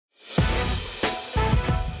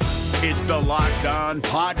It's the Locked On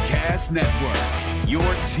Podcast Network, your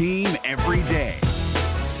team every day.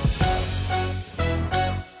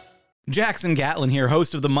 Jackson Gatlin here,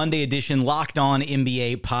 host of the Monday edition Locked On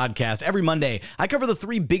NBA podcast. Every Monday, I cover the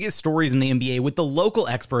three biggest stories in the NBA with the local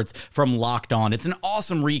experts from Locked On. It's an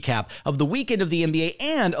awesome recap of the weekend of the NBA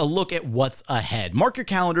and a look at what's ahead. Mark your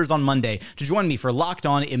calendars on Monday to join me for Locked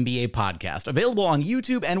On NBA podcast, available on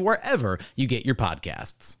YouTube and wherever you get your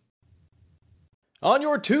podcasts. On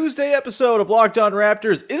your Tuesday episode of Locked On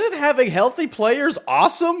Raptors, isn't having healthy players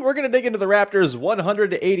awesome? We're going to dig into the Raptors'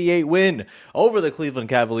 188 win over the Cleveland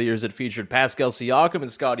Cavaliers. It featured Pascal Siakam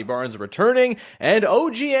and Scottie Barnes returning, and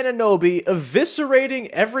OG Anunoby eviscerating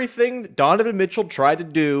everything Donovan Mitchell tried to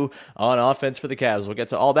do on offense for the Cavs. We'll get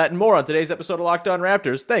to all that and more on today's episode of Locked On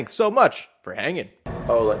Raptors. Thanks so much for hanging.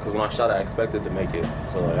 Because when I shot, I expected to make it.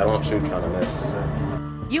 So, I don't shoot trying to miss.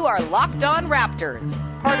 You are Locked On Raptors,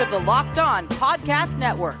 part of the Locked On Podcast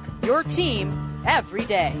Network, your team every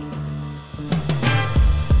day.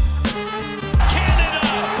 Canada,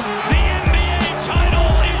 the NBA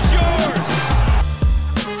title is yours.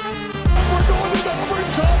 We're going to the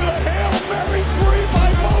overtime of the Hail Mary 3 by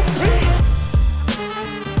Mo Pete.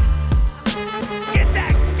 Get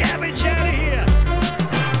that garbage out of here.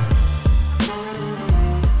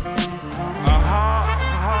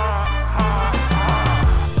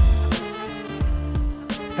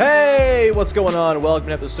 Hey, what's going on? Welcome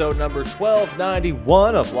to episode number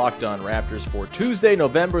 1291 of Locked On Raptors for Tuesday,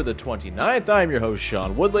 November the 29th. I'm your host,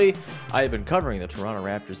 Sean Woodley. I have been covering the Toronto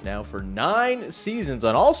Raptors now for 9 seasons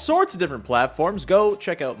on all sorts of different platforms. Go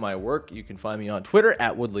check out my work. You can find me on Twitter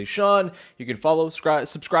at WoodleySean. You can follow,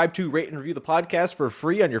 subscribe to, rate, and review the podcast for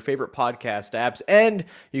free on your favorite podcast apps. And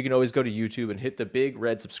you can always go to YouTube and hit the big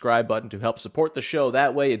red subscribe button to help support the show.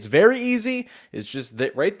 That way, it's very easy. It's just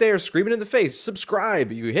right there, screaming in the face,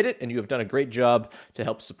 subscribe. You hit it, and you have done a great job to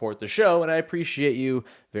help support the show, and I appreciate you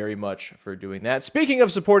very much for doing that. Speaking of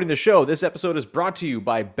supporting the show, this episode is brought to you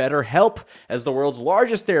by BetterHelp. As the world's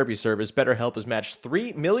largest therapy service, BetterHelp has matched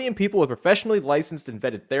 3 million people with professionally licensed and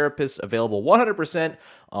vetted therapists, available 100%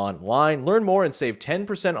 online. Learn more and save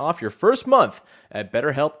 10% off your first month at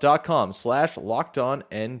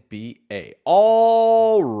betterhelp.com/lockedonnba.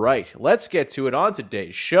 All right, let's get to it. On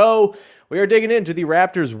today's show, we are digging into the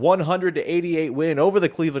Raptors' 188 win over the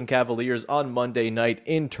Cleveland Cavaliers on Monday night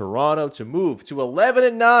in Toronto to move to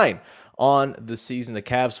 11-9 on the season. The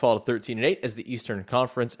Cavs fall to 13-8 as the Eastern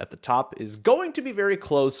Conference at the top is going to be very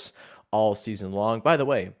close all season long. By the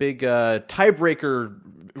way, big tiebreaker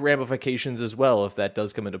ramifications as well if that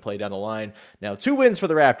does come into play down the line. Now, 2 wins for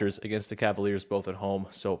the Raptors against the Cavaliers, both at home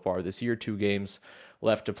so far this year. 2 games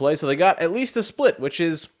left to play, so they got at least a split, which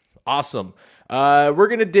is awesome. We're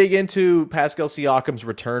going to dig into Pascal Siakam's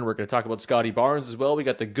return. We're going to talk about Scottie Barnes as well. We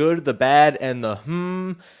got the good, the bad, and the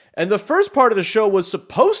And the first part of the show was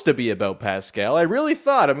supposed to be about Pascal. I really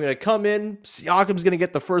thought I'm going to come in, Siakam's going to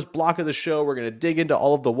get the first block of the show. We're going to dig into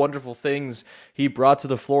all of the wonderful things he brought to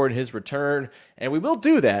the floor in his return, and we will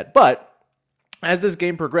do that. But as this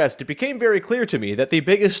game progressed, it became very clear to me that the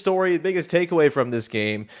biggest story, the biggest takeaway from this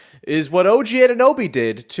game is what OG Anunoby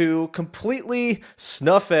did to completely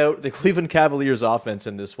snuff out the Cleveland Cavaliers offense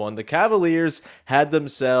in this one. The Cavaliers had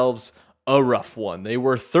themselves a rough one. They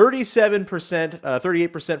were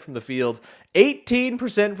 38% from the field,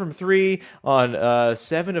 18% from 3 on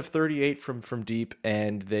 7 of 38 from deep,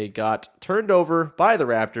 and they got turned over by the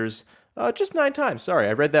Raptors just 9 times. Sorry,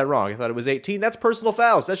 I read that wrong. I thought it was 18. That's personal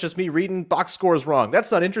fouls. That's just me reading box scores wrong.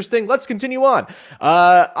 That's not interesting. Let's continue on.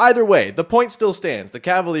 Either way, the point still stands. The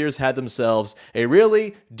Cavaliers had themselves a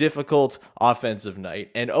really difficult offensive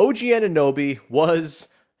night, and OG Anunoby was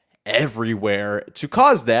everywhere to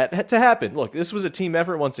cause that to happen. Look, this was a team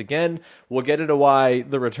effort once again. We'll get into why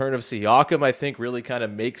the return of Siakam, I think, really kind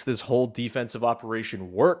of makes this whole defensive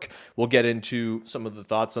operation work. We'll get into some of the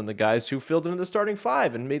thoughts on the guys who filled into the starting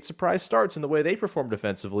 5 and made surprise starts in the way they performed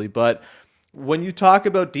defensively. But when you talk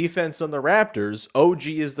about defense on the Raptors, OG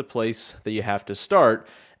is the place that you have to start.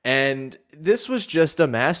 And this was just a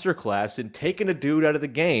masterclass in taking a dude out of the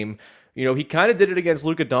game. You know, he kind of did it against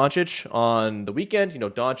Luka Doncic on the weekend. You know,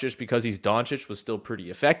 Doncic, because he's Doncic, was still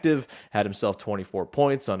pretty effective, had himself 24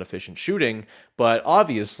 points on efficient shooting. But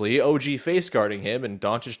obviously, OG face guarding him, and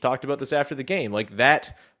Doncic talked about this after the game, like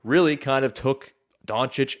that really kind of took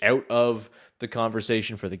Doncic out of the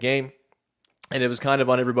conversation for the game. And it was kind of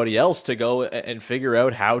on everybody else to go and figure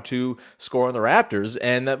out how to score on the Raptors.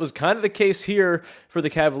 And that was kind of the case here for the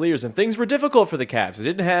Cavaliers. And things were difficult for the Cavs. They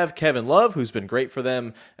didn't have Kevin Love, who's been great for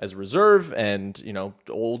them as a reserve and,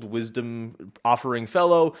 old wisdom offering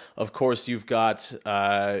fellow. Of course, you've got,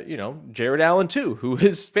 Jared Allen, too, who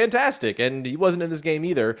is fantastic. And he wasn't in this game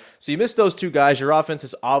either. So you miss those two guys. Your offense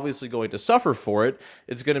is obviously going to suffer for it.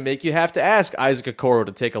 It's going to make you have to ask Isaac Okoro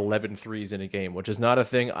to take 11 threes in a game, which is not a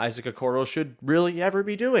thing Isaac Okoro should really ever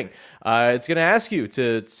be doing. It's going to ask you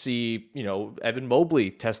to see, Evan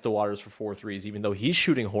Mobley test the waters for 4 threes, even though he's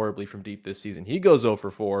shooting horribly from deep this season. He goes 0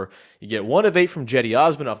 for 4. You get 1 of 8 from Cedi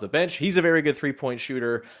Osman off the bench. He's a very good 3-point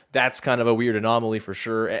shooter. That's kind of a weird anomaly for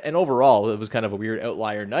sure. And overall, it was kind of a weird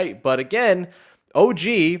outlier night. But again, OG,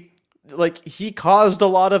 he caused a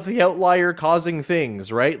lot of the outlier causing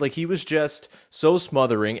things, right? He was just so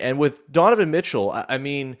smothering. And with Donovan Mitchell, I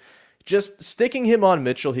mean, just sticking him on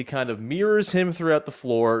Mitchell, he kind of mirrors him throughout the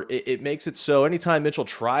floor. It makes it so anytime Mitchell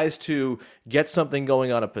tries to get something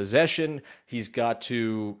going on a possession, he's got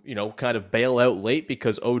to, kind of bail out late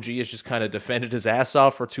because OG has just kind of defended his ass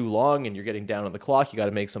off for too long and you're getting down on the clock. You got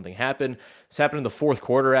to make something happen. This happened in the fourth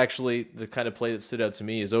quarter, actually. The kind of play that stood out to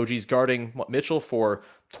me is OG's guarding Mitchell for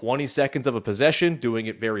 20 seconds of a possession, doing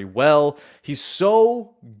it very well. He's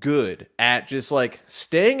so good at just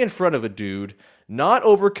staying in front of a dude, not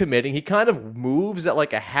overcommitting. He kind of moves at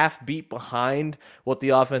a half beat behind what the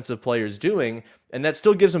offensive player is doing, and that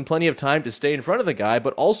still gives him plenty of time to stay in front of the guy,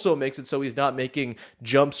 but also makes it so he's not making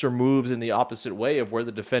jumps or moves in the opposite way of where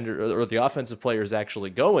the defender or the offensive player is actually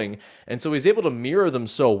going. And so he's able to mirror them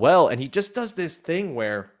so well, and he just does this thing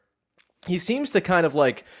where he seems to kind of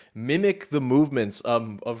mimic the movements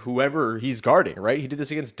of whoever he's guarding, right? He did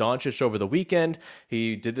this against Doncic over the weekend.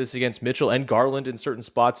 He did this against Mitchell and Garland in certain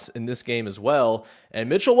spots in this game as well. And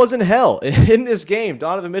Mitchell was in hell in this game.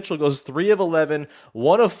 Donovan Mitchell goes 3 of 11,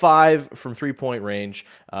 1 of 5 from 3-point range.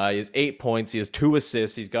 He has 8 points. He has 2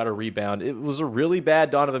 assists. He's got a rebound. It was a really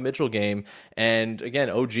bad Donovan Mitchell game. And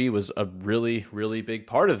again, OG was a really, really big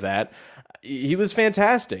part of that. He was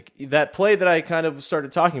fantastic. That play that I kind of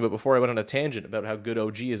started talking about before I went on a tangent about how good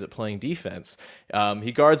OG is at playing defense.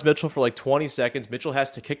 He guards Mitchell for 20 seconds. Mitchell has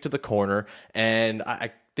to kick to the corner, and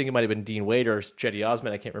I think it might have been Dean Wade or Cedi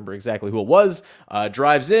Osman, I can't remember exactly who it was,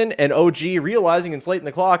 drives in, and OG, realizing it's late in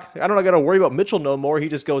the clock, I don't got to worry about Mitchell no more. He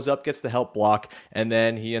just goes up, gets the help block, and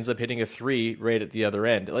then he ends up hitting a 3 right at the other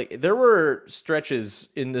end. There were stretches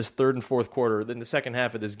in this third and fourth quarter, in the second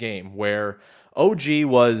half of this game, where OG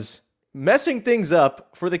was messing things up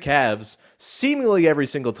for the Cavs seemingly every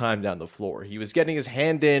single time down the floor. He was getting his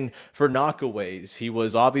hand in for knockaways. He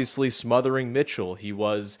was obviously smothering Mitchell. He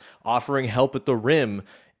was offering help at the rim.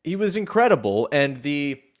 He was incredible. And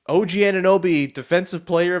the OG Anunoby Defensive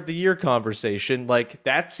Player of the Year conversation,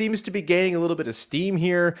 that seems to be gaining a little bit of steam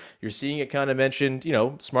here. You're seeing it kind of mentioned,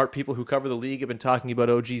 smart people who cover the league have been talking about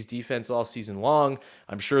OG's defense all season long.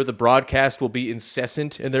 I'm sure the broadcast will be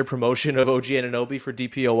incessant in their promotion of OG Anunoby for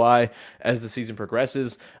DPOY as the season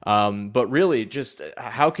progresses. But really, just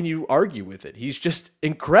how can you argue with it? He's just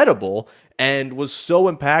incredible and was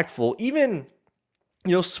so impactful, even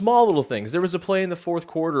small little things. There was a play in the fourth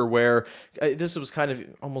quarter where this was kind of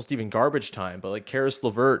almost even garbage time, but Karis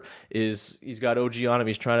LeVert he's got OG on him.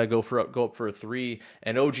 He's trying to go up for a 3,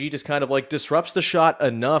 and OG just kind of disrupts the shot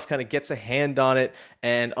enough, kind of gets a hand on it,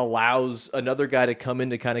 and allows another guy to come in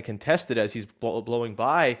to kind of contest it as he's blowing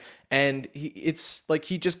by. And he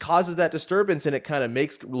just causes that disturbance, and it kind of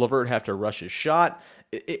makes LeVert have to rush his shot.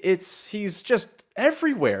 He's just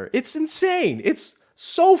everywhere. It's insane. It's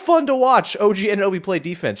so fun to watch OG Anunoby play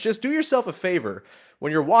defense. Just do yourself a favor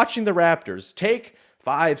when you're watching the Raptors. Take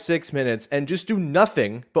 5-6 minutes and just do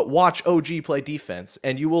nothing but watch OG play defense,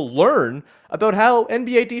 and you will learn about how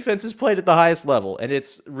NBA defense is played at the highest level, and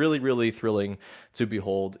it's really, really thrilling to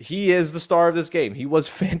behold. He is the star of this game. He was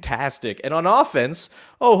fantastic. And on offense,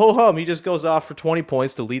 he just goes off for 20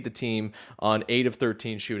 points to lead the team on 8 of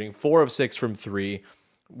 13 shooting, 4 of 6 from 3.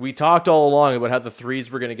 We talked all along about how the threes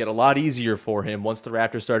were going to get a lot easier for him once the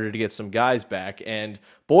Raptors started to get some guys back. And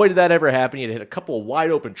boy, did that ever happen. He had hit a couple of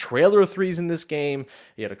wide open trailer threes in this game.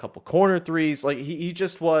 He had a couple corner threes. He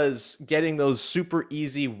just was getting those super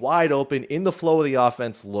easy, wide open, in the flow of the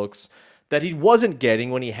offense looks that he wasn't getting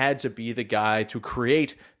when he had to be the guy to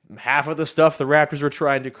create half of the stuff the Raptors were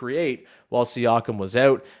trying to create while Siakam was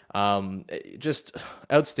out. Just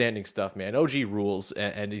outstanding stuff, man. OG rules,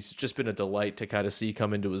 and he's just been a delight to kind of see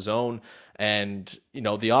come into his own. And,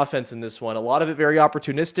 the offense in this one, a lot of it very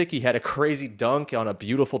opportunistic. He had a crazy dunk on a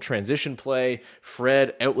beautiful transition play.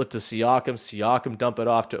 Fred outlet to Siakam. Siakam dump it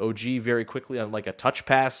off to OG very quickly on like a touch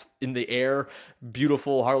pass in the air.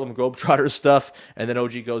 Beautiful Harlem Globetrotters stuff. And then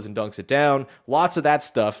OG goes and dunks it down. Lots of that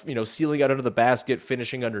stuff, sealing out under the basket,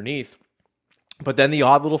 finishing underneath. But then the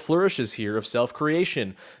odd little flourishes here of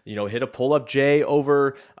self-creation, hit a pull-up J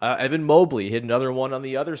over Evan Mobley, hit another one on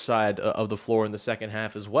the other side of the floor in the second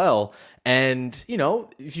half as well. And,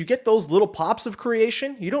 if you get those little pops of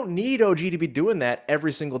creation, you don't need OG to be doing that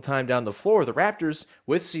every single time down the floor. The Raptors,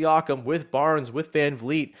 with Siakam, with Barnes, with Van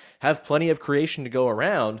Vliet, have plenty of creation to go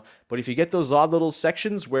around. But if you get those odd little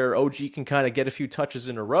sections where OG can kind of get a few touches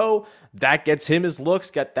in a row, that gets him his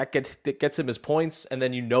looks, that gets him his points, and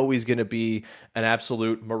then he's going to be an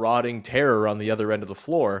absolute marauding terror on the other end of the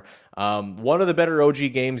floor. One of the better OG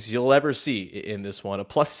games you'll ever see in this one. A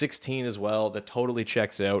plus 16 as well. That totally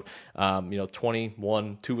checks out.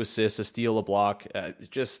 21, 2 assists, a steal, a block.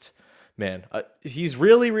 Man, he's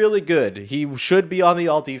really, really good. He should be on the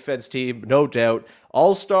all-defense team, no doubt.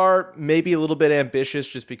 All-star, maybe a little bit ambitious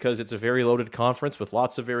just because it's a very loaded conference with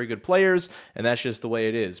lots of very good players, and that's just the way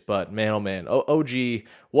it is. But man, oh man, OG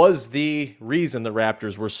was the reason the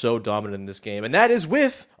Raptors were so dominant in this game, and that is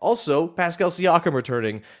with also Pascal Siakam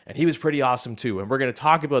returning, and he was pretty awesome too, and we're going to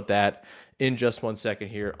talk about that in just 1 second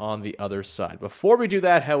here on the other side. Before we do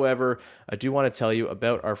that, however, I do want to tell you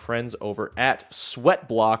about our friends over at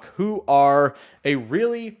Sweatblock, who are a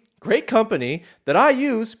really great company that I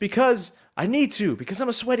use because I need to, because I'm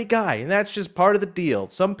a sweaty guy, and that's just part of the deal.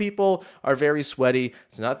 Some people are very sweaty.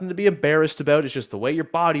 It's nothing to be embarrassed about. It's just the way your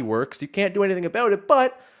body works. You can't do anything about it,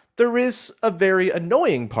 but there is a very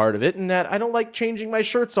annoying part of it in that I don't like changing my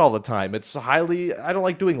shirts all the time. I don't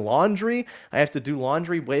like doing laundry. I have to do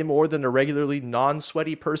laundry way more than a regularly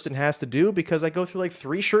non-sweaty person has to do because I go through like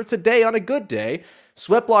 3 shirts a day on a good day.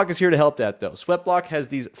 Sweatblock is here to help that though. Sweatblock has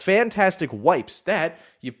these fantastic wipes that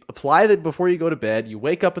you apply that before you go to bed, you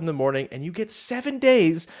wake up in the morning, and you get 7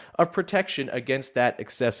 days of protection against that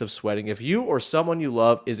excessive sweating. If you or someone you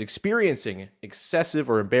love is experiencing excessive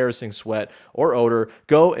or embarrassing sweat or odor,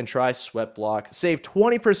 go and try Sweatblock. Save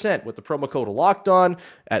 20% with the promo code LOCKEDON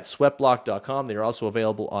at sweatblock.com. They are also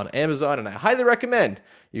available on Amazon, and I highly recommend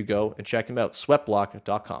you go and check them out,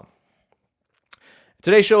 sweatblock.com.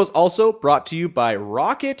 Today's show is also brought to you by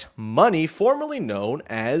Rocket Money, formerly known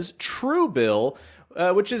as Truebill,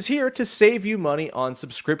 which is here to save you money on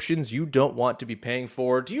subscriptions you don't want to be paying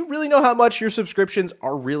for. Do you really know how much your subscriptions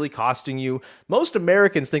are really costing you? Most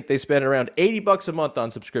Americans think they spend around $80 a month on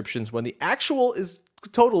subscriptions when the actual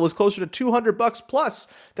total is closer to $200 plus.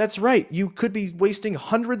 That's right. You could be wasting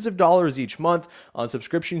hundreds of dollars each month on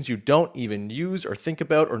subscriptions you don't even use or think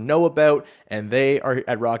about or know about, and they are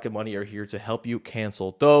at Rocket Money are here to help you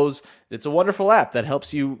cancel those. It's a wonderful app that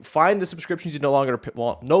helps you find the subscriptions you no longer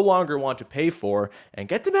want to pay for and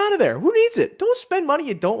get them out of there. Who needs it? Don't spend money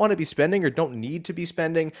you don't want to be spending or don't need to be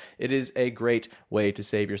spending. It is a great way to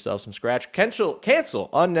save yourself some scratch. Cancel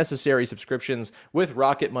unnecessary subscriptions with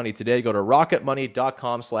Rocket Money today. Go to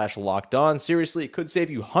rocketmoney.com/lockedon. Seriously, it could save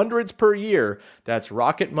you hundreds per year. That's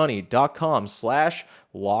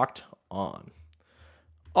rocketmoney.com/lockedon.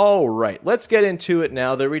 All right, let's get into it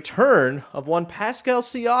now. The return of one Pascal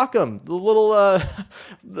Siakam, the little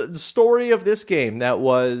the story of this game that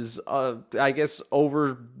was, I guess,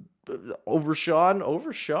 overshadowed.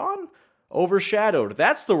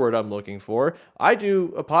 That's the word I'm looking for. I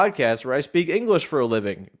do a podcast where I speak English for a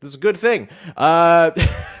living. It's a good thing.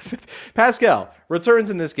 Pascal returns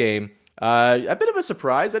in this game. A bit of a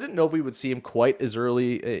surprise. I didn't know if we would see him quite as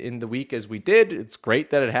early in the week as we did. It's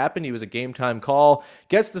great that it happened. He was a game time call,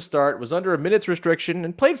 gets the start, was under a minutes restriction,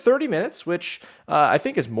 and played 30 minutes, which I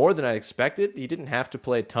think is more than I expected. He didn't have to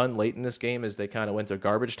play a ton late in this game as they kind of went to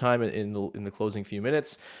garbage time in the closing few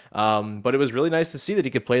minutes. But it was really nice to see that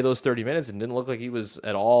he could play those 30 minutes and didn't look like he was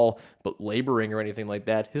at all laboring or anything like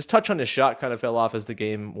that. His touch on his shot kind of fell off as the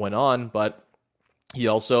game went on, but he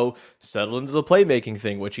also settled into the playmaking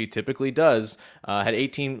thing, which he typically does. Had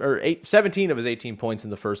 17 of his 18 points in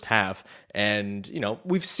the first half. And,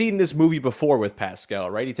 we've seen this movie before with Pascal,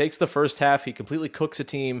 right? He takes the first half, he completely cooks a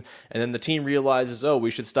team, and then the team realizes,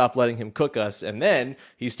 we should stop letting him cook us. And then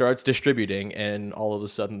he starts distributing, and all of a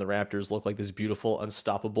sudden the Raptors look like this beautiful,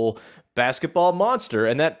 unstoppable basketball monster.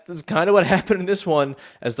 And that is kind of what happened in this one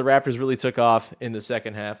as the Raptors really took off in the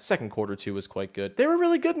second half. Second quarter, too, was quite good. They were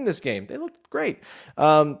really good in this game. They looked great.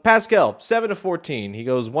 Pascal, 7 of 14. He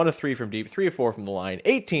goes 1 of 3 from deep, 3 of 4 from the line,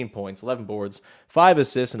 18 points, 11 boards, 5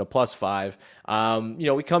 assists, and a +5.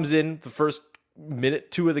 He comes in the first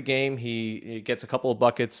minute 2 of the game. He gets a couple of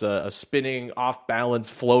buckets, a spinning off balance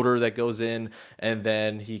floater that goes in, and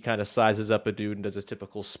then he kind of sizes up a dude and does his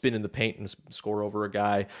typical spin in the paint and score over a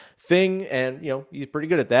guy thing. And he's pretty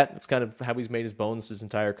good at that. That's kind of how he's made his bones his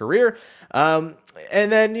entire career. And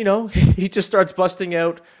then he just starts busting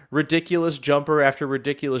out ridiculous jumper after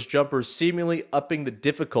ridiculous jumper, seemingly upping the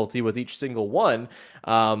difficulty with each single one.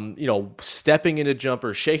 Stepping into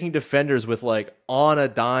jumpers, shaking defenders with like on a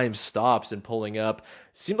dime stops and pulling up.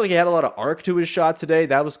 Seemed like he had a lot of arc to his shot today.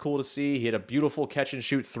 That was cool to see. He had a beautiful catch and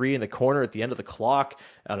shoot 3 in the corner at the end of the clock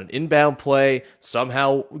on an inbound play.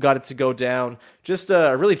 Somehow got it to go down. Just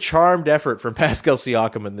a really charmed effort from Pascal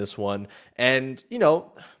Siakam in this one. And,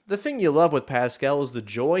 the thing you love with Pascal is the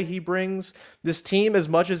joy he brings. This team, as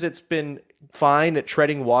much as it's been fine at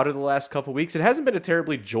treading water the last couple weeks, it hasn't been a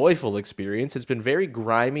terribly joyful experience. It's been very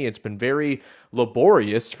grimy. It's been very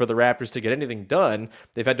laborious for the Raptors to get anything done.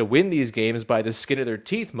 They've had to win these games by the skin of their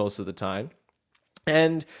teeth most of the time.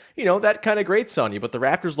 And, that kind of grates on you. But the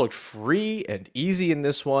Raptors looked free and easy in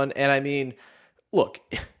this one. And look,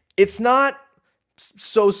 it's not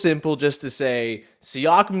so simple just to say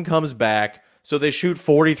Siakam comes back, so they shoot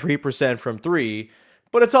 43% from 3,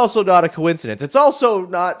 but it's also not a coincidence. It's also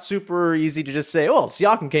not super easy to just say, oh,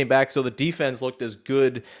 Siakam came back, so the defense looked as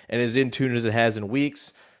good and as in tune as it has in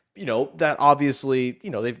weeks. That obviously,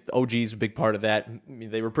 OG's a big part of that.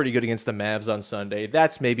 They were pretty good against the Mavs on Sunday.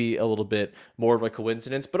 That's maybe a little bit more of a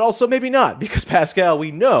coincidence, but also maybe not, because Pascal,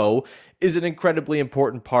 we know, is an incredibly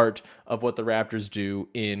important part of what the Raptors do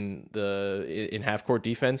in half-court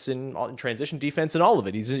defense, in transition defense, and all of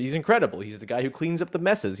it. He's incredible. He's the guy who cleans up the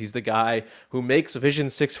messes. He's the guy who makes Vision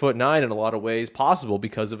 6'9" in a lot of ways possible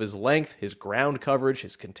because of his length, his ground coverage,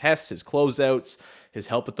 his contests, his closeouts, his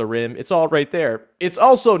help at the rim. It's all right there. It's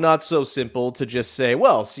also not so simple to just say,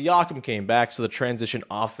 well, Siakam came back, so the transition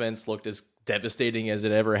offense looked as devastating as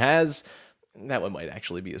it ever has. That one might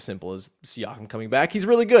actually be as simple as Siakam coming back. He's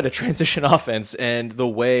really good at transition offense, and the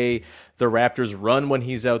way the Raptors run when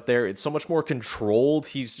he's out there, it's so much more controlled.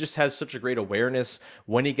 He just has such a great awareness.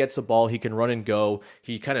 When he gets the ball, he can run and go.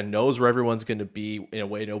 He kind of knows where everyone's going to be in a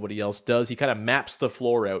way nobody else does. He kind of maps the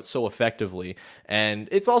floor out so effectively, and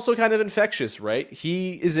it's also kind of infectious, right?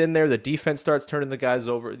 He is in there. The defense starts turning the guys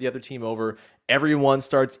over, the other team over. Everyone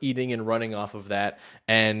starts eating and running off of that,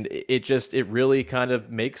 and it really kind of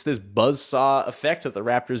makes this buzzsaw effect that the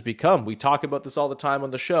Raptors become. We talk about this all the time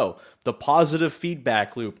on the show. The positive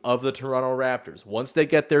feedback loop of the Toronto Raptors. Once they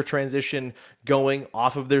get their transition going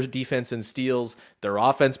off of their defense and steals, their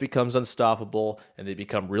offense becomes unstoppable, and they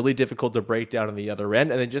become really difficult to break down on the other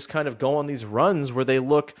end, and they just kind of go on these runs where they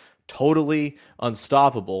look totally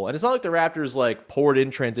unstoppable. And it's not like the Raptors poured in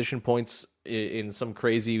transition points in some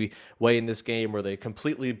crazy way in this game where they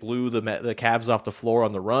completely blew the Cavs off the floor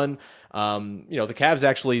on the run. The Cavs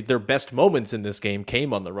actually, their best moments in this game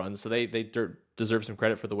came on the run, so they deserve some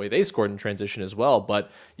credit for the way they scored in transition as well. But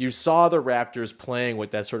you saw the Raptors playing with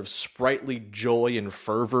that sort of sprightly joy and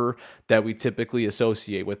fervor that we typically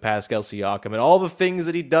associate with Pascal Siakam and all the things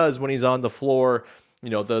that he does when he's on the floor.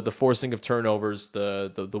 The forcing of turnovers,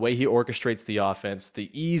 the way he orchestrates the offense, the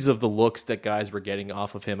ease of the looks that guys were getting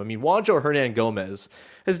off of him. Juancho Hernan-Gomez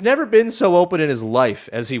has never been so open in his life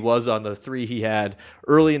as he was on the 3 he had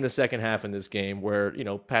early in the second half in this game where,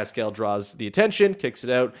 Pascal draws the attention, kicks it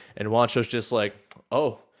out, and Juancho's just like,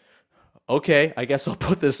 oh, okay, I guess I'll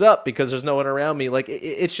put this up because there's no one around me.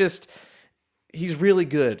 It's just, he's really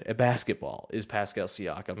good at basketball, is Pascal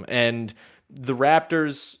Siakam. And the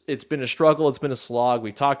Raptors, it's been a struggle. It's been a slog.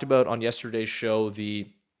 We talked about on yesterday's show the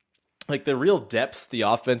real depths the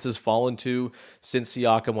offense has fallen to since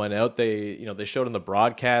Siakam went out. They showed on the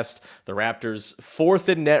broadcast the Raptors 4th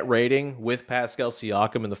in net rating with Pascal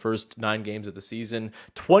Siakam in the first 9 games of the season,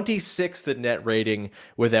 26th in net rating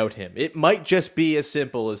without him. It might just be as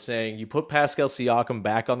simple as saying you put Pascal Siakam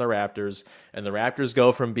back on the Raptors, and the Raptors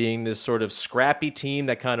go from being this sort of scrappy team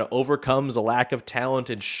that kind of overcomes a lack of talent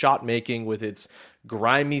and shot making with its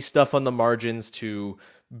grimy stuff on the margins to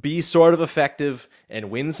be sort of effective and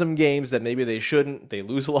win some games that maybe they shouldn't. They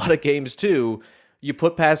lose a lot of games too. You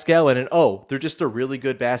put Pascal in and, they're just a really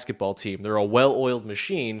good basketball team. They're a well-oiled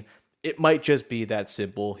machine. It might just be that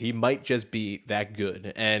simple. He might just be that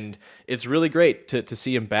good. And it's really great to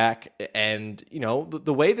see him back. And,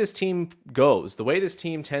 the way this team goes, the way this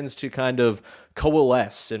team tends to kind of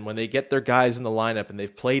coalesce, and when they get their guys in the lineup and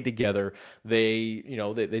they've played together, they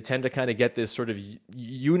tend to kind of get this sort of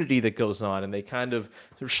unity that goes on, and they kind of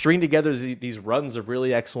string together these runs of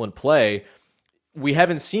really excellent play. we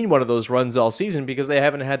haven't seen one of those runs all season because they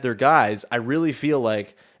haven't had their guys. I really feel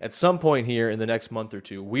like at some point here in the next month or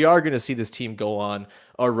two, we are going to see this team go on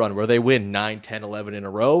a run where they win 9, 10, 11 in a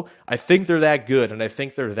row. I think they're that good, and I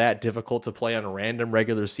think they're that difficult to play on random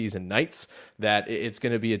regular season nights that it's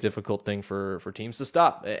going to be a difficult thing for teams to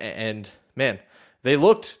stop. And, man, they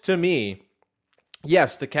looked to me...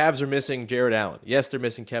 Yes, the Cavs are missing Jared Allen. Yes, they're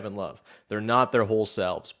missing Kevin Love. They're not their whole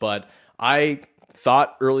selves, but I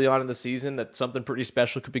thought early on in the season that something pretty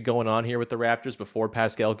special could be going on here with the Raptors before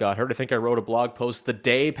Pascal got hurt. I think I wrote a blog post the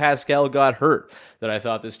day Pascal got hurt that I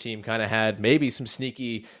thought this team kind of had maybe some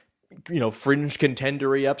sneaky, fringe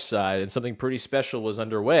contendery upside and something pretty special was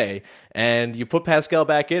underway. And you put Pascal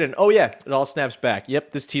back in and, oh yeah, it all snaps back.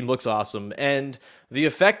 Yep, this team looks awesome. And the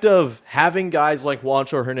effect of having guys like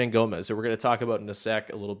Juancho Hernan-Gomez, who we're going to talk about in a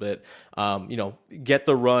sec a little bit, get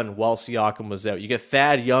the run while Siakam was out. You get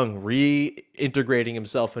Thad Young reintegrating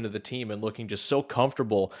himself into the team and looking just so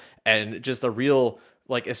comfortable and just a real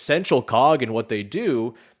essential cog in what they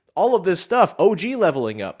do. All of this stuff, OG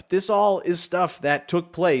leveling up, this all is stuff that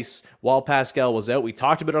took place while Pascal was out. We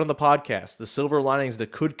talked about it on the podcast, the silver linings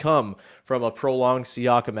that could come from a prolonged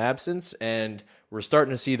Siakam absence, and we're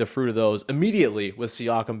starting to see the fruit of those immediately with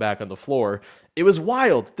Siakam back on the floor. It was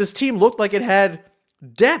wild. This team looked like it had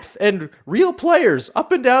depth and real players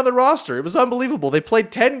up and down the roster. It was unbelievable. They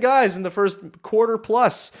played 10 guys in the first quarter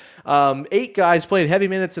plus. 8 guys played heavy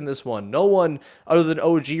minutes in this one. No one other than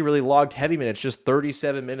OG really logged heavy minutes, just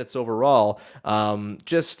 37 minutes overall.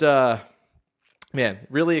 Man,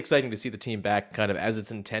 really exciting to see the team back kind of as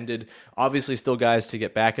it's intended. Obviously, still guys to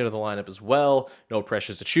get back into the lineup as well. No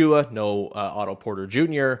Precious Achiuwa, no Otto Porter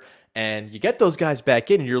Jr., and you get those guys back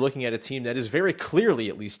in, and you're looking at a team that is very clearly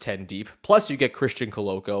at least 10 deep. Plus, you get Christian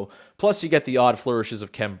Koloko. Plus, you get the odd flourishes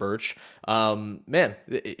of Khem Birch. Man,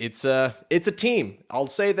 it's a team. I'll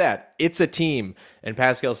say that. It's a team. And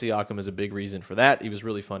Pascal Siakam is a big reason for that. It was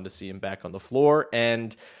really fun to see him back on the floor.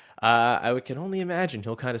 And I can only imagine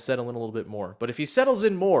he'll kind of settle in a little bit more. But if he settles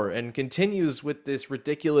in more and continues with this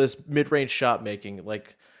ridiculous mid-range shot making,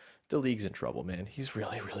 the league's in trouble, man. He's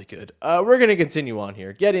really, really good. We're going to continue on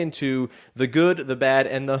here. Get into the good, the bad,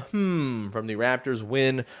 and the from the Raptors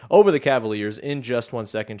win over the Cavaliers in just 1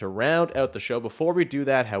 second to round out the show. Before we do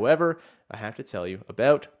that, however, I have to tell you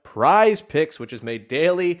about Prize Picks, which has made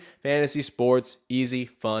daily fantasy sports easy,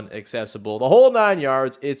 fun, accessible. The whole 9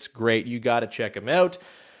 yards. It's great. You got to check them out.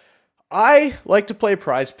 I like to play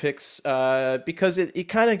Prize Picks because it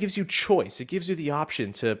kind of gives you choice. It gives you the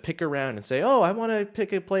option to pick around and say, oh, I want to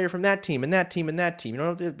pick a player from that team and that team and that team. You don't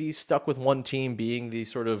have to be stuck with one team being the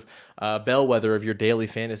sort of bellwether of your daily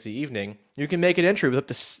fantasy evening. You can make an entry with up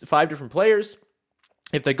to 5 different players.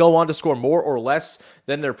 If they go on to score more or less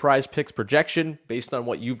than their Prize Picks projection based on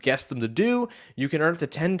what you've guessed them to do, you can earn up to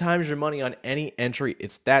 10 times your money on any entry.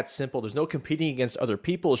 It's that simple. There's no competing against other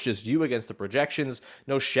people. It's just you against the projections.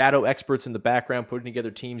 No shadow experts in the background putting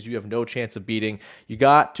together teams you have no chance of beating. You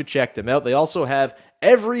got to check them out. They also have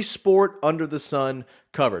every sport under the sun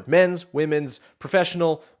covered. Men's, women's,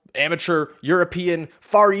 professional, amateur, European,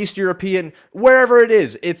 Far East European, wherever it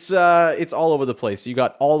is. It's all over the place. You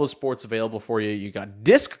got all the sports available for you. You got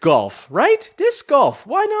disc golf, right? Disc golf.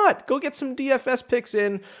 Why not? Go get some DFS picks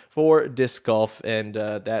in for disc golf, and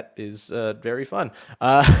that is very fun.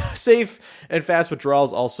 Safe and fast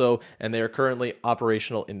withdrawals also, and they are currently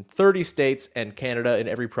operational in 30 states and Canada in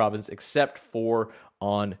every province except for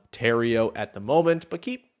Ontario at the moment, but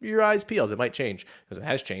keep your eyes peeled. It might change because it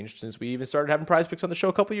has changed since we even started having Prize Picks on the show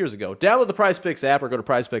a couple years ago. Download the Prize Picks app or go to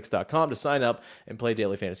prizepicks.com to sign up and play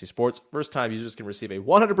daily fantasy sports. First time users can receive a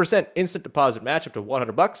 100% instant deposit match up to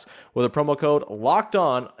 $100 with a promo code locked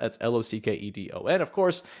on. That's LOCKEDON. Of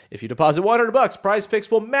course, if you deposit $100, Prize Picks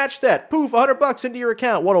will match that. Poof, $100 into your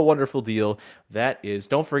account. What a wonderful deal that is.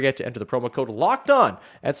 Don't forget to enter the promo code locked on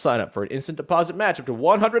at sign up for an instant deposit match up to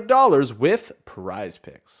 $100 with Prize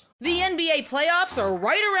Picks. The NBA playoffs are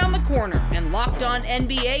right around the corner, and Locked On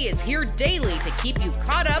NBA is here daily to keep you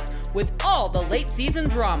caught up with all the late season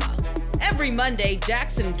drama. Every Monday,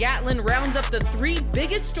 Jackson Gatlin rounds up the 3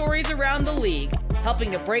 biggest stories around the league,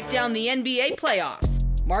 helping to break down the NBA playoffs.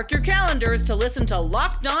 Mark your calendars to listen to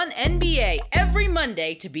Locked On NBA every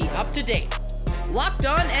Monday to be up to date. Locked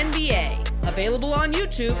On NBA, available on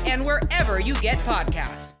YouTube and wherever you get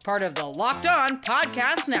podcasts. Part of the Locked On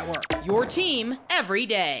Podcast Network, your team every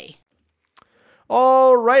day.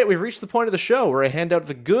 All right, we've reached the point of the show where I hand out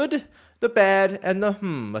the good, the bad, and the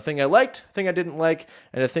a thing I liked, a thing I didn't like,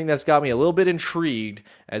 and a thing that's got me a little bit intrigued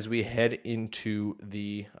as we head into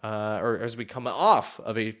the, or as we come off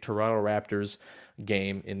of a Toronto Raptors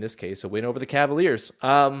game, in this case, a win over the Cavaliers.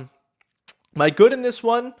 My good in this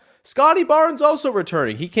one, Scotty Barnes also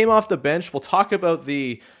returning. He came off the bench. We'll talk about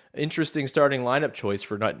the interesting starting lineup choice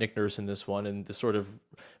for Nick Nurse in this one and the sort of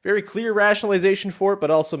very clear rationalization for it,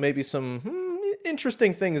 but also maybe some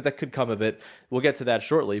interesting things that could come of it. We'll get to that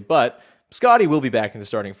shortly, but Scotty will be back in the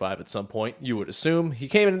starting five at some point, you would assume. He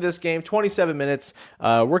came into this game, 27 minutes,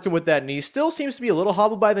 working with that knee. Still seems to be a little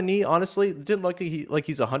hobbled by the knee, honestly. Didn't look like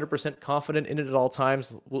he's 100% confident in it at all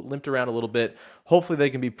times. Limped around a little bit. Hopefully they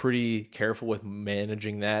can be pretty careful with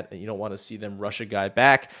managing that. You don't want to see them rush a guy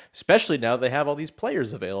back, especially now they have all these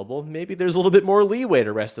players available. Maybe there's a little bit more leeway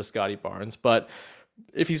to rest a Scotty Barnes, but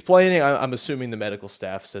if he's playing, I'm assuming the medical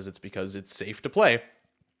staff says it's because it's safe to play.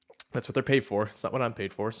 That's what they're paid for. It's not what I'm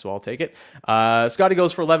paid for, so I'll take it. Scotty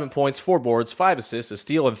goes for 11 points, 4 boards, 5 assists, a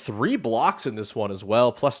steal, and 3 blocks in this one as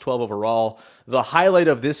well, plus 12 overall. The highlight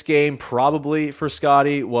of this game probably for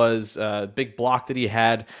Scotty was a big block that he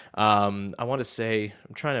had. I want to say,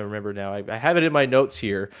 I'm trying to remember now. I have it in my notes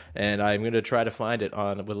here, and I'm going to try to find it with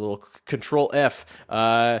a little Control F.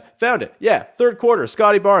 Found it. Yeah, third quarter,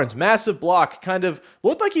 Scotty Barnes, massive block. Kind of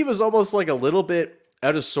looked like he was almost like a little bit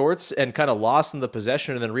out of sorts and kind of lost in the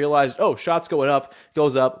possession and then realized, oh, shot's going up,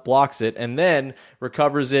 goes up, blocks it, and then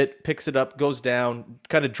recovers it, picks it up, goes down,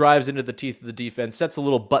 kind of drives into the teeth of the defense, sets a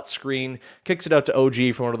little butt screen, kicks it out to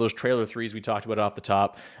OG for one of those trailer threes we talked about off the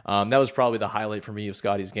top. That was probably the highlight for me of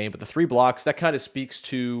Scotty's game. But the 3 blocks, that kind of speaks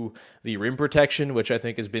to the rim protection, which I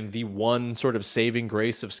think has been the one sort of saving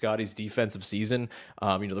grace of Scotty's defensive season.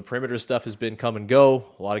 The perimeter stuff has been come and go,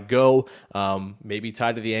 a lot of go, maybe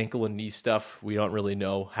tied to the ankle and knee stuff. We don't really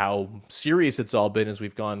know how serious it's all been as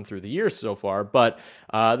we've gone through the years so far, but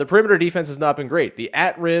the perimeter defense has not been great. The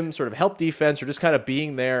at rim sort of help defense or just kind of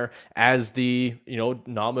being there as the,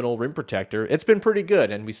 nominal rim protector, it's been pretty good.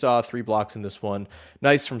 And we saw 3 blocks in this one.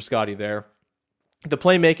 Nice from Scotty there. The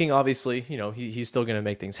playmaking, obviously, he's still going to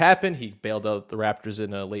make things happen. He bailed out the Raptors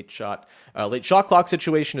in a late shot clock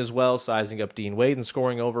situation as well, sizing up Dean Wade and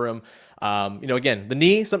scoring over him. Again, the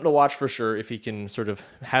knee, something to watch for sure if he can sort of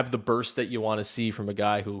have the burst that you want to see from a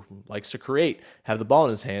guy who likes to create, have the ball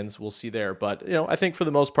in his hands. We'll see there. But, I think for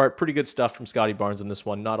the most part, pretty good stuff from Scotty Barnes in this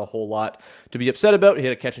one. Not a whole lot to be upset about. He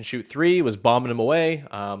hit a catch and shoot 3, was bombing him away.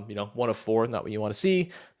 1 of 4, not what you want to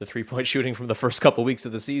see. The 3-point shooting from the first couple weeks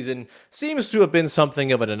of the season seems to have been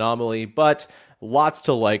something of an anomaly, but lots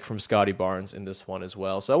to like from Scotty Barnes in this one as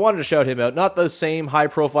well. So I wanted to shout him out. Not the same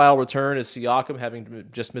high-profile return as Siakam, having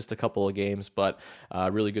just missed a couple of games, but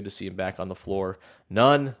really good to see him back on the floor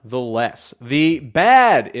nonetheless. The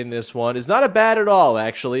bad in this one is not a bad at all,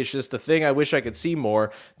 actually. It's just a thing I wish I could see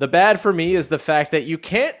more. The bad for me is the fact that you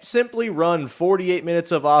can't simply run 48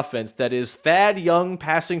 minutes of offense that is Thad Young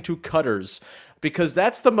passing to cutters, because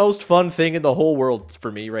that's the most fun thing in the whole world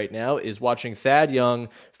for me right now, is watching Thad Young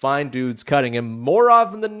find dudes cutting him. More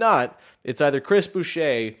often than not, it's either Chris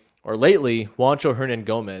Boucher or lately Juancho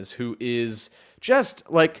Hernan-Gomez, who is just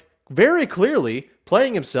very clearly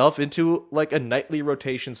playing himself into a nightly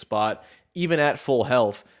rotation spot, even at full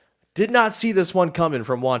health. Did not see this one coming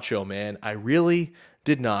from Juancho, man. I really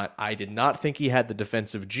did not. I did not think he had the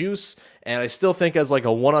defensive juice, and I still think as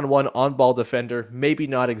a one-on-one on-ball defender, maybe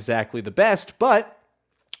not exactly the best, but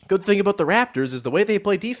good thing about the Raptors is the way they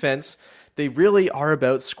play defense, they really are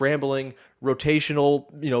about scrambling,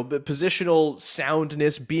 rotational, positional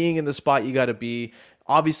soundness, being in the spot you got to be.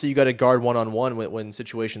 Obviously, you got to guard one-on-one when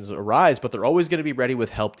situations arise, but they're always going to be ready with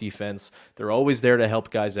help defense. They're always there to help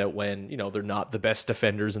guys out when, they're not the best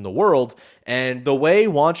defenders in the world. And the way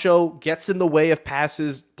Juancho gets in the way of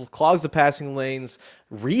passes, clogs the passing lanes,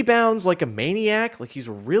 rebounds like a maniac, he's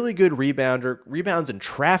a really good rebounder, rebounds in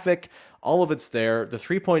traffic, all of it's there. The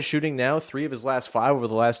 3-point shooting now, 3 of his last 5 over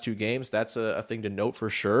the last 2 games, that's a thing to note for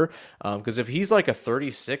sure. Because if he's a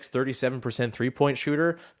 36, 37% 3-point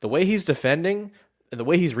shooter, the way he's defending and the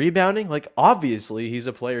way he's rebounding, obviously he's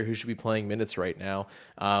a player who should be playing minutes right now.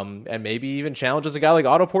 And maybe even challenges a guy like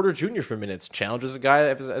Otto Porter Jr. for minutes, challenges a guy,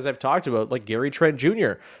 as I've talked about, like Gary Trent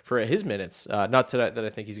Jr. for his minutes. Not that I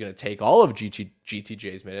think he's going to take all of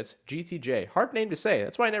GTJ's minutes. GTJ, hard name to say.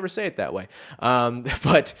 That's why I never say it that way.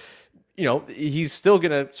 But he's still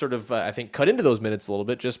going to sort of, I think, cut into those minutes a little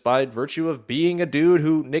bit just by virtue of being a dude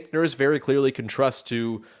who Nick Nurse very clearly can trust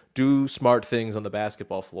to do smart things on the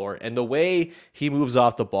basketball floor. And the way he moves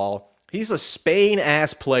off the ball, he's a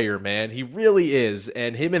Spain-ass player, man. He really is.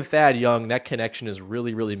 And him and Thad Young, that connection is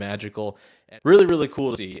really, really magical. Really, really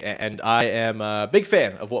cool to see, and I am a big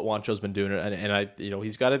fan of what Juancho's been doing, and I,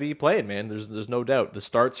 he's got to be playing, man. There's no doubt. The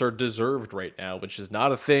starts are deserved right now, which is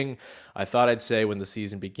not a thing I thought I'd say when the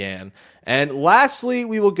season began. And lastly,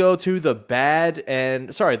 we will go to the bad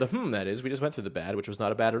that is. We just went through the bad, which was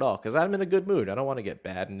not a bad at all, because I'm in a good mood. I don't want to get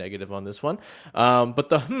bad and negative on this one. But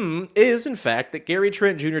the is, in fact, that Gary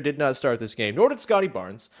Trent Jr. did not start this game, nor did Scotty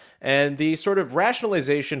Barnes. And the sort of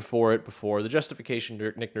rationalization for it before, the justification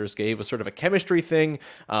Nick Nurse gave was sort of a chemistry thing.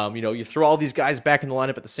 You throw all these guys back in the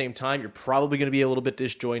lineup at the same time, you're probably going to be a little bit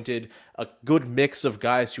disjointed. A good mix of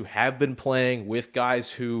guys who have been playing with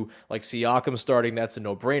guys who, like Siakam starting, that's a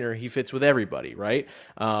no-brainer. He fits with everybody, right?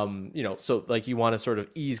 So like you want to sort of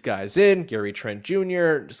ease guys in. Gary Trent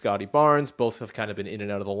Jr., Scotty Barnes, both have kind of been in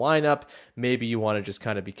and out of the lineup. Maybe you want to just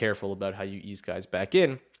kind of be careful about how you ease guys back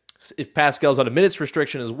in. If Pascal's on a minutes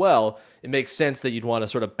restriction as well, it makes sense that you'd want to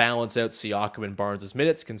sort of balance out Siakam and Barnes'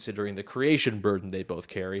 minutes, considering the creation burden they both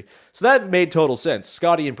carry. So that made total sense,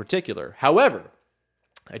 Scotty in particular. However,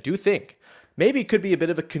 I do think maybe it could be a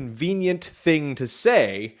bit of a convenient thing to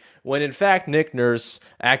say when in fact Nick Nurse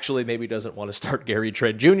actually maybe doesn't want to start Gary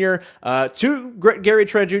Trent Jr. To Gary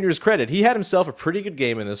Trent Jr.'s credit, he had himself a pretty good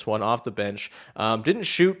game in this one off the bench. Didn't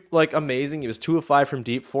shoot like amazing. He was 2 of 5 from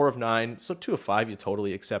deep, 4 of 9. So 2 of 5, you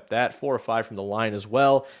totally accept that. 4 of 5 from the line as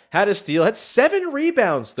well. Had a steal, had 7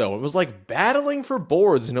 rebounds though. It was like battling for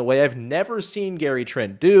boards in a way I've never seen Gary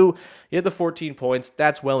Trent do. He had the 14 points.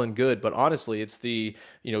 That's well and good. But honestly, it's he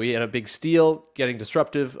had a big steal, getting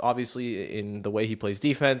disruptive, obviously, in the way he plays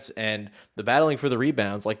defense, and the battling for the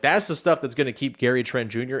rebounds. Like, that's the stuff that's going to keep Gary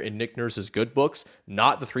Trent Jr. in Nick Nurse's good books,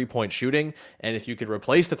 not the three-point shooting. And if you could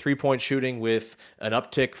replace the three-point shooting with an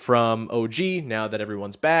uptick from OG, now that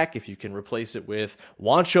everyone's back, if you can replace it with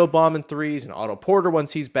Juancho bombing threes and Otto Porter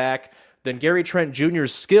once he's back, then Gary Trent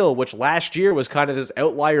Jr.'s skill, which last year was kind of this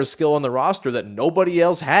outlier skill on the roster that nobody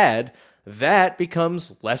else had, that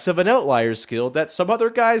becomes less of an outlier skill that some other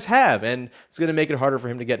guys have, and it's going to make it harder for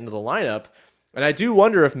him to get into the lineup. And I do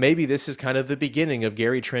wonder if maybe this is kind of the beginning of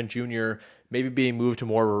Gary Trent Jr. maybe being moved to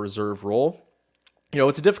more of a reserve role.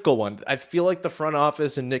 It's a difficult one. I feel like the front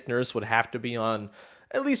office and Nick Nurse would have to be on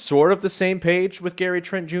at least sort of the same page with Gary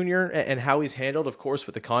Trent Jr. and how he's handled, of course,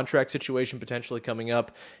 with the contract situation potentially coming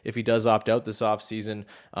up if he does opt out this offseason.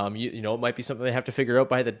 It might be something they have to figure out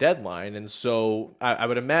by the deadline. And so I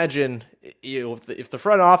would imagine if the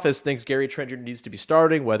front office thinks Gary Trent Jr. needs to be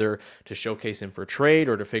starting, whether to showcase him for trade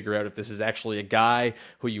or to figure out if this is actually a guy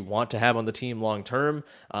who you want to have on the team long term,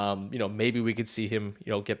 maybe we could see him,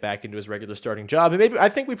 get back into his regular starting job. And I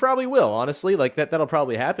think we probably will, honestly. Like that'll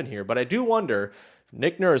probably happen here. But I do wonder,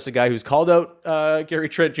 Nick Nurse, a guy who's called out Gary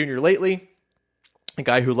Trent Jr. lately, a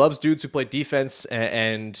guy who loves dudes who play defense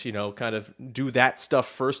and kind of do that stuff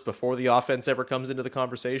first before the offense ever comes into the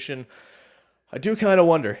conversation. I do kind of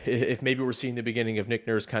wonder if maybe we're seeing the beginning of Nick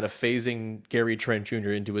Nurse kind of phasing Gary Trent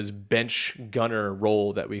Jr. into his bench gunner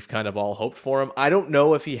role that we've kind of all hoped for him. I don't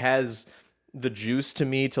know if he has the juice to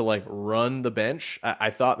me to like run the bench. I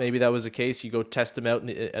thought maybe that was the case. You go test him out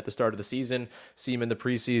at the start of the season, see him in the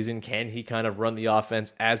preseason. Can he kind of run the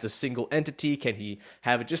offense as a single entity? Can he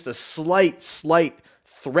have just a slight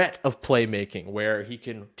threat of playmaking where he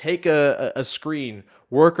can take a screen,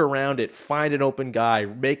 work around it, find an open guy,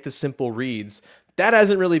 make the simple reads? That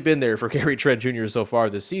hasn't really been there for Gary Trent Jr. so far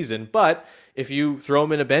this season, but if you throw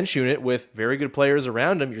him in a bench unit with very good players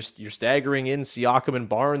around him, you're staggering in Siakam and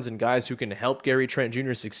Barnes and guys who can help Gary Trent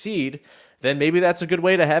Jr. succeed, then maybe that's a good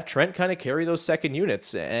way to have Trent kind of carry those second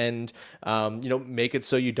units and, make it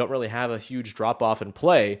so you don't really have a huge drop-off in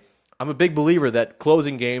play. I'm a big believer that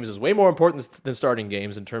closing games is way more important than starting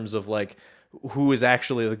games in terms of like who is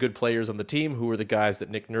actually the good players on the team, who are the guys that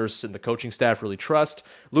Nick Nurse and the coaching staff really trust.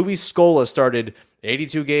 Luis Scola started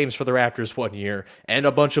 82 games for the Raptors one year and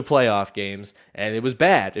a bunch of playoff games, and it was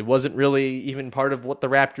bad. It wasn't really even part of what the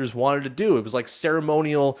Raptors wanted to do. It was like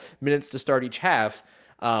ceremonial minutes to start each half.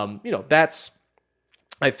 That's,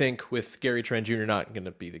 I think, with Gary Trent Jr. not going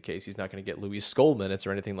to be the case. He's not going to get Luis Scola minutes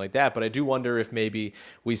or anything like that. But I do wonder if maybe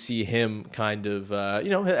we see him kind of,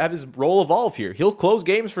 have his role evolve here. He'll close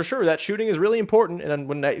games for sure. That shooting is really important. And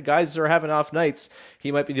when guys are having off nights,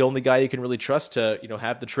 he might be the only guy you can really trust to,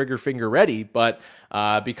 have the trigger finger ready. But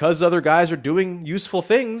because other guys are doing useful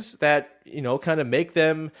things that, kind of make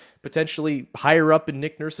them potentially higher up in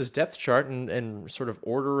Nick Nurse's depth chart and sort of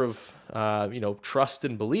order of, trust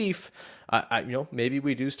and belief, maybe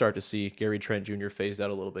we do start to see Gary Trent Jr. phased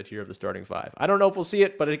out a little bit here of the starting five. I don't know if we'll see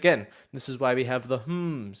it, but again, this is why we have the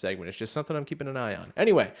segment. It's just something I'm keeping an eye on.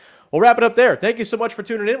 Anyway, we'll wrap it up there. Thank you so much for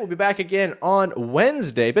tuning in. We'll be back again on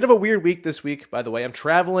Wednesday. Bit of a weird week this week, by the way. I'm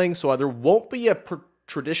traveling, so there won't be a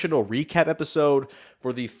traditional recap episode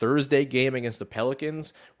for the Thursday game against the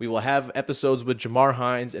Pelicans. We will have episodes with Jamar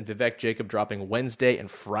Hines and Vivek Jacob dropping Wednesday and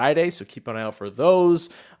Friday, so keep an eye out for those.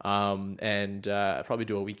 And probably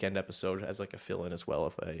do a weekend episode as like a fill-in as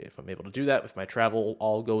well if I'm able to do that. If my travel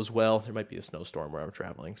all goes well, there might be a snowstorm where I'm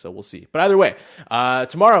traveling, so we'll see. But either way,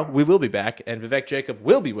 tomorrow we will be back, and Vivek Jacob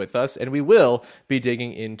will be with us, and we will be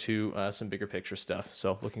digging into some bigger picture stuff.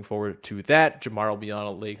 So looking forward to that. Jamar will be on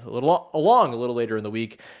a little later in the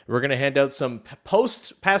week. We're going to hand out some post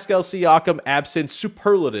Pascal Siakam absent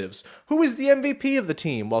superlatives. Who is the MVP of the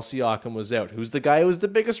team while Siakam was out? Who's the guy who was the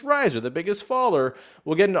biggest riser, the biggest faller?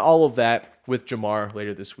 We'll get into all of that with Jamar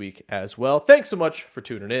later this week as well. Thanks so much for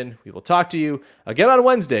tuning in. We will talk to you again on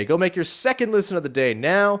Wednesday. Go make your second listen of the day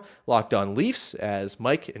now. Locked On Leafs, as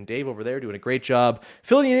Mike and Dave over there doing a great job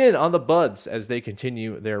filling you in on the Buds as they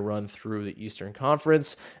continue their run through the Eastern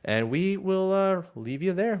Conference. And we will leave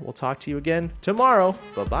you there. We'll talk to you again tomorrow.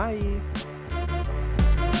 Bye-bye.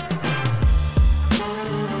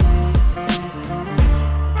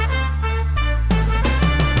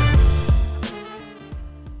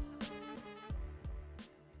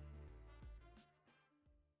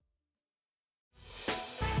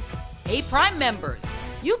 Hey, Prime members,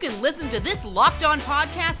 you can listen to this Locked On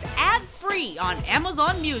podcast ad-free on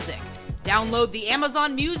Amazon Music. Download the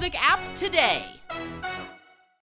Amazon Music app today.